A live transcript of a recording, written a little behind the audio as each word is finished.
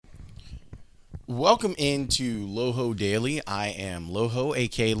Welcome into Loho Daily. I am Loho,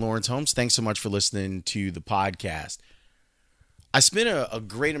 aka Lawrence Holmes. Thanks so much for listening to the podcast. I spent a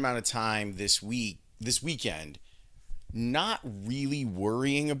great amount of time this weekend, not really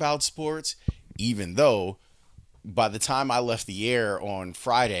worrying about sports, even though by the time I left the air on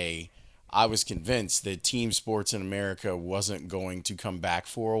Friday, I was convinced that team sports in America wasn't going to come back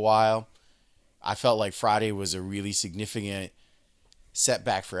for a while. I felt like Friday was a really significant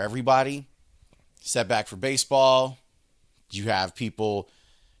setback for everybody. Setback for baseball. You have people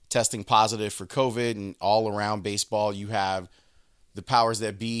testing positive for COVID, and all around baseball, you have the powers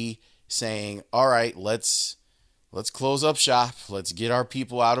that be saying, all right, let's close up shop. Let's get our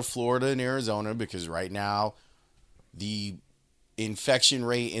people out of Florida and Arizona, because right now the infection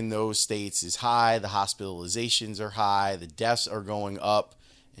rate in those states is high. The hospitalizations are high. The deaths are going up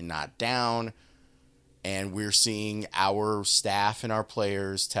and not down. And we're seeing our staff and our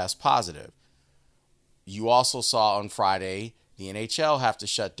players test positive. You also saw on Friday the NHL have to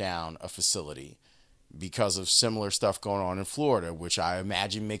shut down a facility because of similar stuff going on in Florida, which I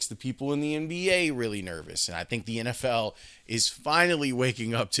imagine makes the people in the NBA really nervous. And I think the NFL is finally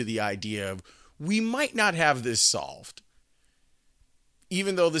waking up to the idea of we might not have this solved.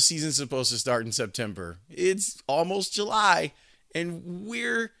 Even though the season's supposed to start in September, it's almost July and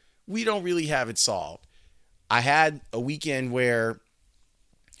we don't really have it solved. I had a weekend where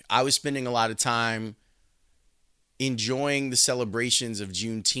I was spending a lot of time enjoying the celebrations of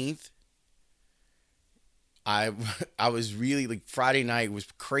Juneteenth. I was really like, Friday night was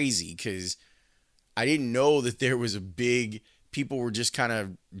crazy because I didn't know that there was people were just kind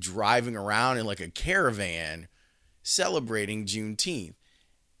of driving around in like a caravan celebrating Juneteenth.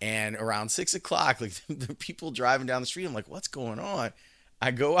 And around 6:00, like the people driving down the street, I'm like, what's going on?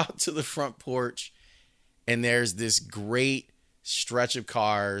 I go out to the front porch and there's this great stretch of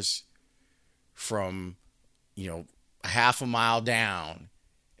cars from, a half a mile down,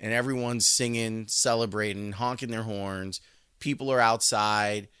 and everyone's singing, celebrating, honking their horns. People are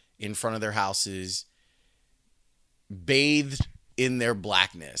outside in front of their houses, bathed in their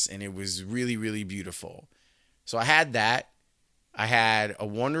blackness, and it was really, really beautiful. So I had that. I had a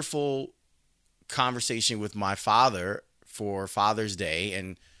wonderful conversation with my father for Father's Day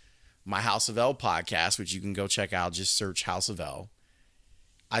and my House of L podcast, which you can go check out. Just search House of L.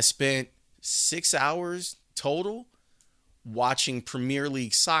 I spent 6 hours total watching Premier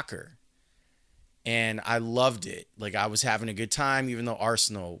League soccer, and I loved it. Like, I was having a good time, even though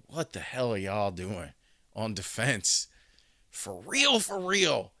Arsenal, what the hell are y'all doing on defense? For real, for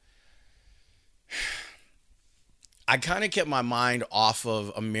real. I kind of kept my mind off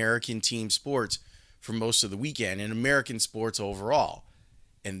of American team sports for most of the weekend and American sports overall.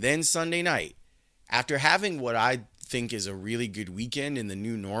 And then Sunday night, after having what I think is a really good weekend in the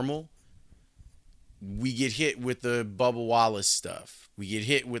new normal, we get hit with the Bubba Wallace stuff. We get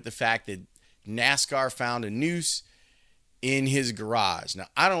hit with the fact that NASCAR found a noose in his garage. Now,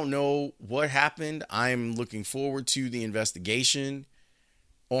 I don't know what happened. I'm looking forward to the investigation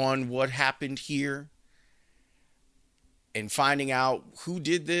on what happened here and finding out who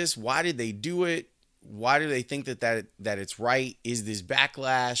did this, why did they do it, why do they think that it's right? Is this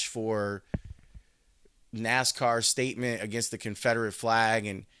backlash for NASCAR's statement against the Confederate flag?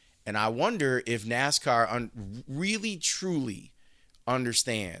 And I wonder if NASCAR really, truly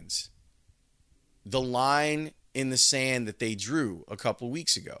understands the line in the sand that they drew a couple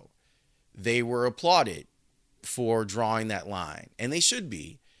weeks ago. They were applauded for drawing that line, and they should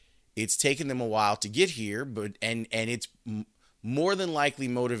be. It's taken them a while to get here, but it's more than likely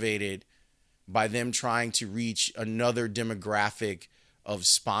motivated by them trying to reach another demographic of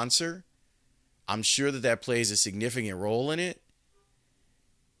sponsor. I'm sure that plays a significant role in it.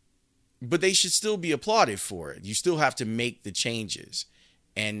 But they should still be applauded for it. You still have to make the changes.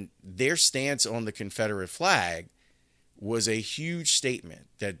 And their stance on the Confederate flag was a huge statement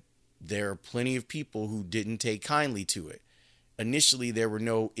that there are plenty of people who didn't take kindly to it. Initially, there were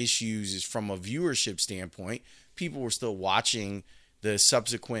no issues from a viewership standpoint. People were still watching the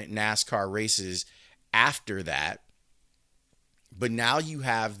subsequent NASCAR races after that. But now you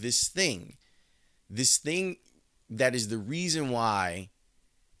have this thing that is the reason why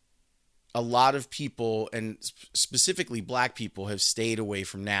a lot of people, and specifically black people, have stayed away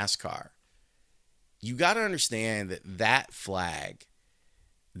from NASCAR. You got to understand that flag,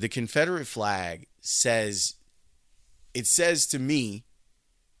 the Confederate flag, says to me,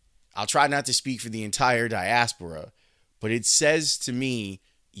 I'll try not to speak for the entire diaspora, but it says to me,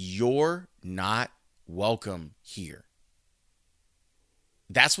 you're not welcome here.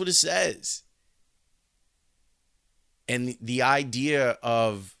 That's what it says. And the idea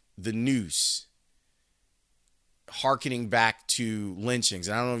of the noose hearkening back to lynchings.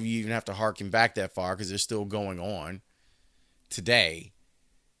 And I don't know if you even have to harken back that far because they're still going on today.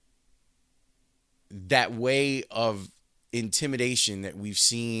 That way of intimidation that we've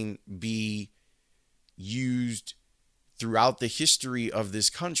seen be used throughout the history of this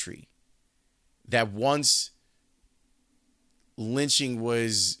country, that once lynching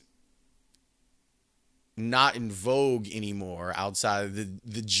was not in vogue anymore outside of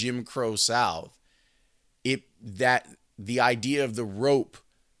the Jim Crow South, that the idea of the rope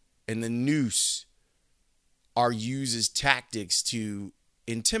and the noose are used as tactics to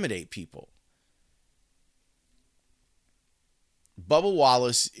intimidate people. Bubba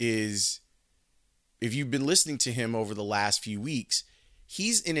Wallace is, if you've been listening to him over the last few weeks,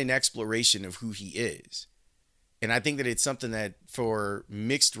 he's in an exploration of who he is. And I think that it's something that for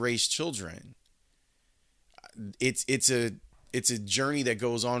mixed race children, it's a journey that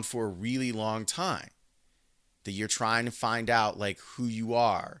goes on for a really long time. That you're trying to find out like who you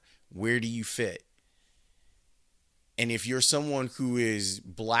are, where do you fit? And if you're someone who is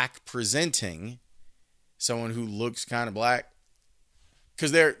black presenting, someone who looks kind of black,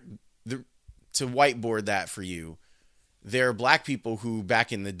 because to whiteboard that for you, there are black people who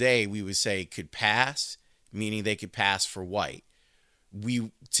back in the day we would say could pass, meaning they could pass for white.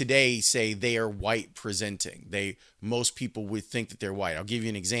 We today say they are white presenting. Most people would think that they're white. I'll give you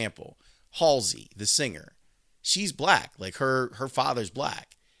an example. Halsey, the singer, she's black. Like her father's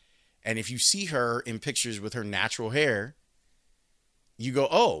black. And if you see her in pictures with her natural hair, you go,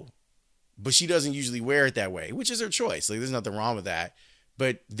 oh, but she doesn't usually wear it that way, which is her choice. Like there's nothing wrong with that.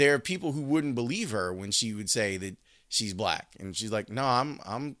 But there are people who wouldn't believe her when she would say that she's black. And she's like, no,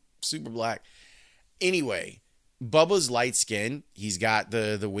 I'm super black. Anyway, Bubba's light skin. He's got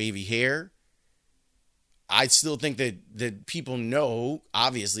the wavy hair. I still think that people know,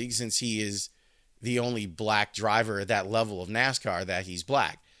 obviously, since he is the only black driver at that level of NASCAR, that he's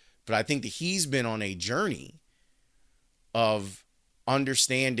black. But I think that he's been on a journey of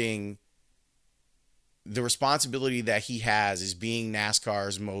understanding the responsibility that he has as being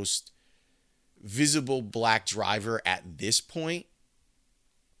NASCAR's most visible black driver at this point.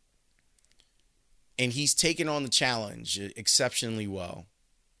 And he's taken on the challenge exceptionally well.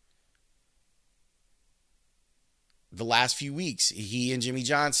 The last few weeks, he and Jimmy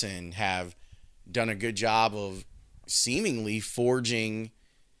Johnson have done a good job of seemingly forging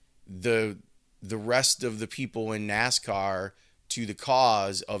the rest of the people in NASCAR to the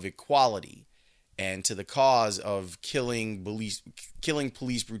cause of equality and to the cause of killing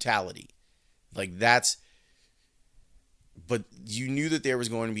police brutality. Like that's, but you knew that there was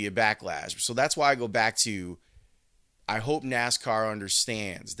going to be a backlash. So that's why I go back to, I hope NASCAR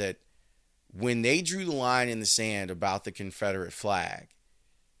understands that when they drew the line in the sand about the Confederate flag,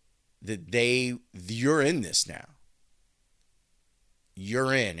 that you're in this now.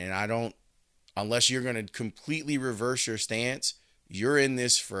 You're in, and unless you're going to completely reverse your stance, you're in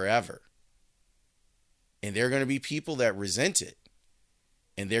this forever. And there are going to be people that resent it.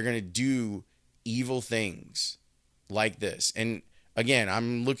 And they're going to do evil things like this. And again,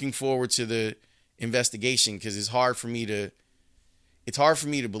 I'm looking forward to the investigation because it's hard for me to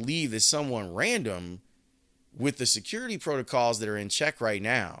believe that someone random with the security protocols that are in check right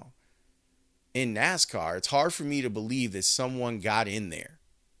now in NASCAR, it's hard for me to believe that someone got in there.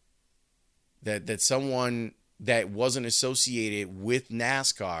 That someone that wasn't associated with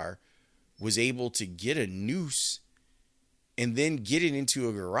NASCAR was able to get a noose and then get it into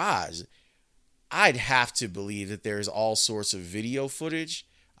a garage. I'd have to believe that there's all sorts of video footage.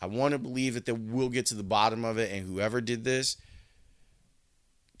 I want to believe that we'll get to the bottom of it, and whoever did this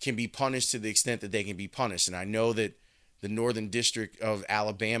can be punished to the extent that they can be punished. And I know that the Northern District of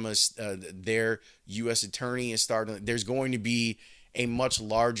Alabama, their U.S. attorney is starting. There's going to be a much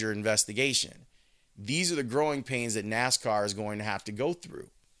larger investigation. These are the growing pains that NASCAR is going to have to go through.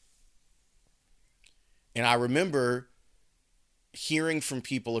 And I remember hearing from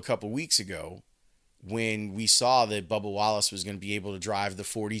people a couple weeks ago when we saw that Bubba Wallace was going to be able to drive the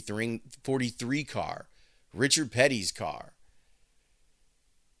 43 car, Richard Petty's car,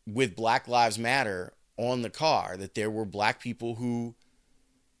 with Black Lives Matter on the car, that there were black people who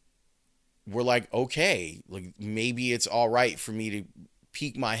were like, okay, like maybe it's all right for me to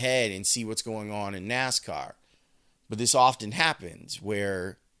peek my head and see what's going on in NASCAR. But this often happens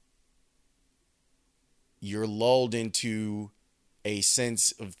where you're lulled into a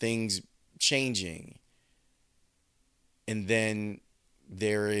sense of things changing. And then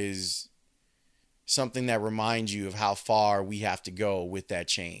there is something that reminds you of how far we have to go with that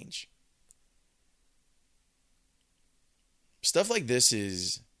change. Stuff like this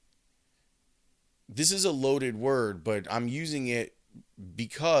is this is a loaded word, but I'm using it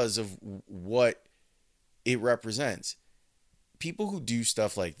because of what it represents. People who do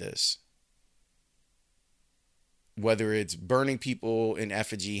stuff like this, whether it's burning people in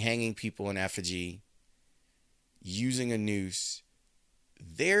effigy, hanging people in effigy, using a noose,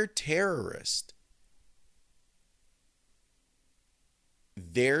 they're terrorists.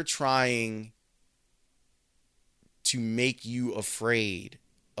 They're trying to make you afraid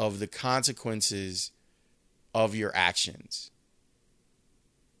of the consequences of your actions.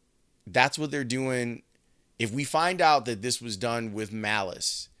 That's what they're doing. If we find out that this was done with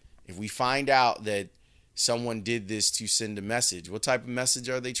malice, if we find out that someone did this to send a message, what type of message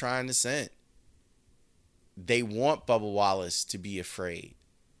are they trying to send? They want Bubba Wallace to be afraid.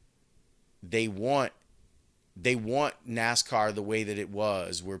 They want NASCAR the way that it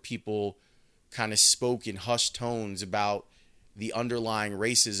was, where people kind of spoke in hushed tones about the underlying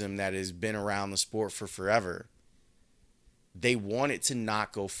racism that has been around the sport for forever. They want it to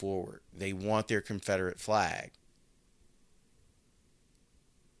not go forward. They want their Confederate flag.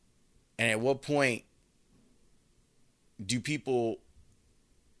 And at what point do people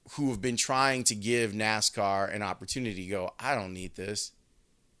who have been trying to give NASCAR an opportunity go, I don't need this.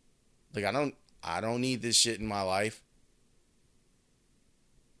 Like, I don't need this shit in my life.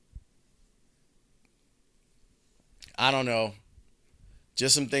 I don't know.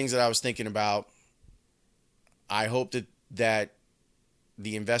 Just some things that I was thinking about. I hope that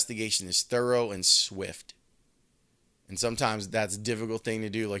the investigation is thorough and swift. And sometimes that's a difficult thing to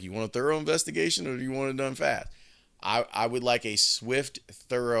do. Like, you want a thorough investigation or do you want it done fast? I would like a swift,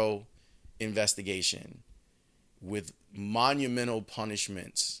 thorough investigation with monumental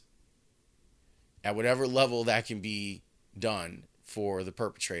punishments at whatever level that can be done for the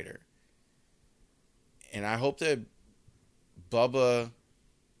perpetrator. And I hope that Bubba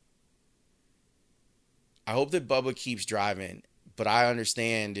keeps driving, but I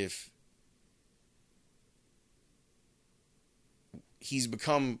understand if he's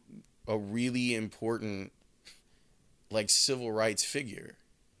become a really important, like, civil rights figure,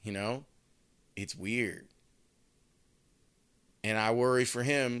 you know? It's weird. And I worry for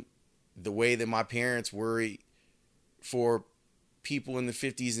him the way that my parents worry for people in the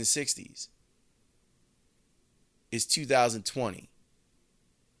 50s and 60s. It's 2020.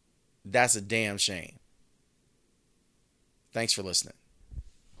 That's a damn shame. Thanks for listening.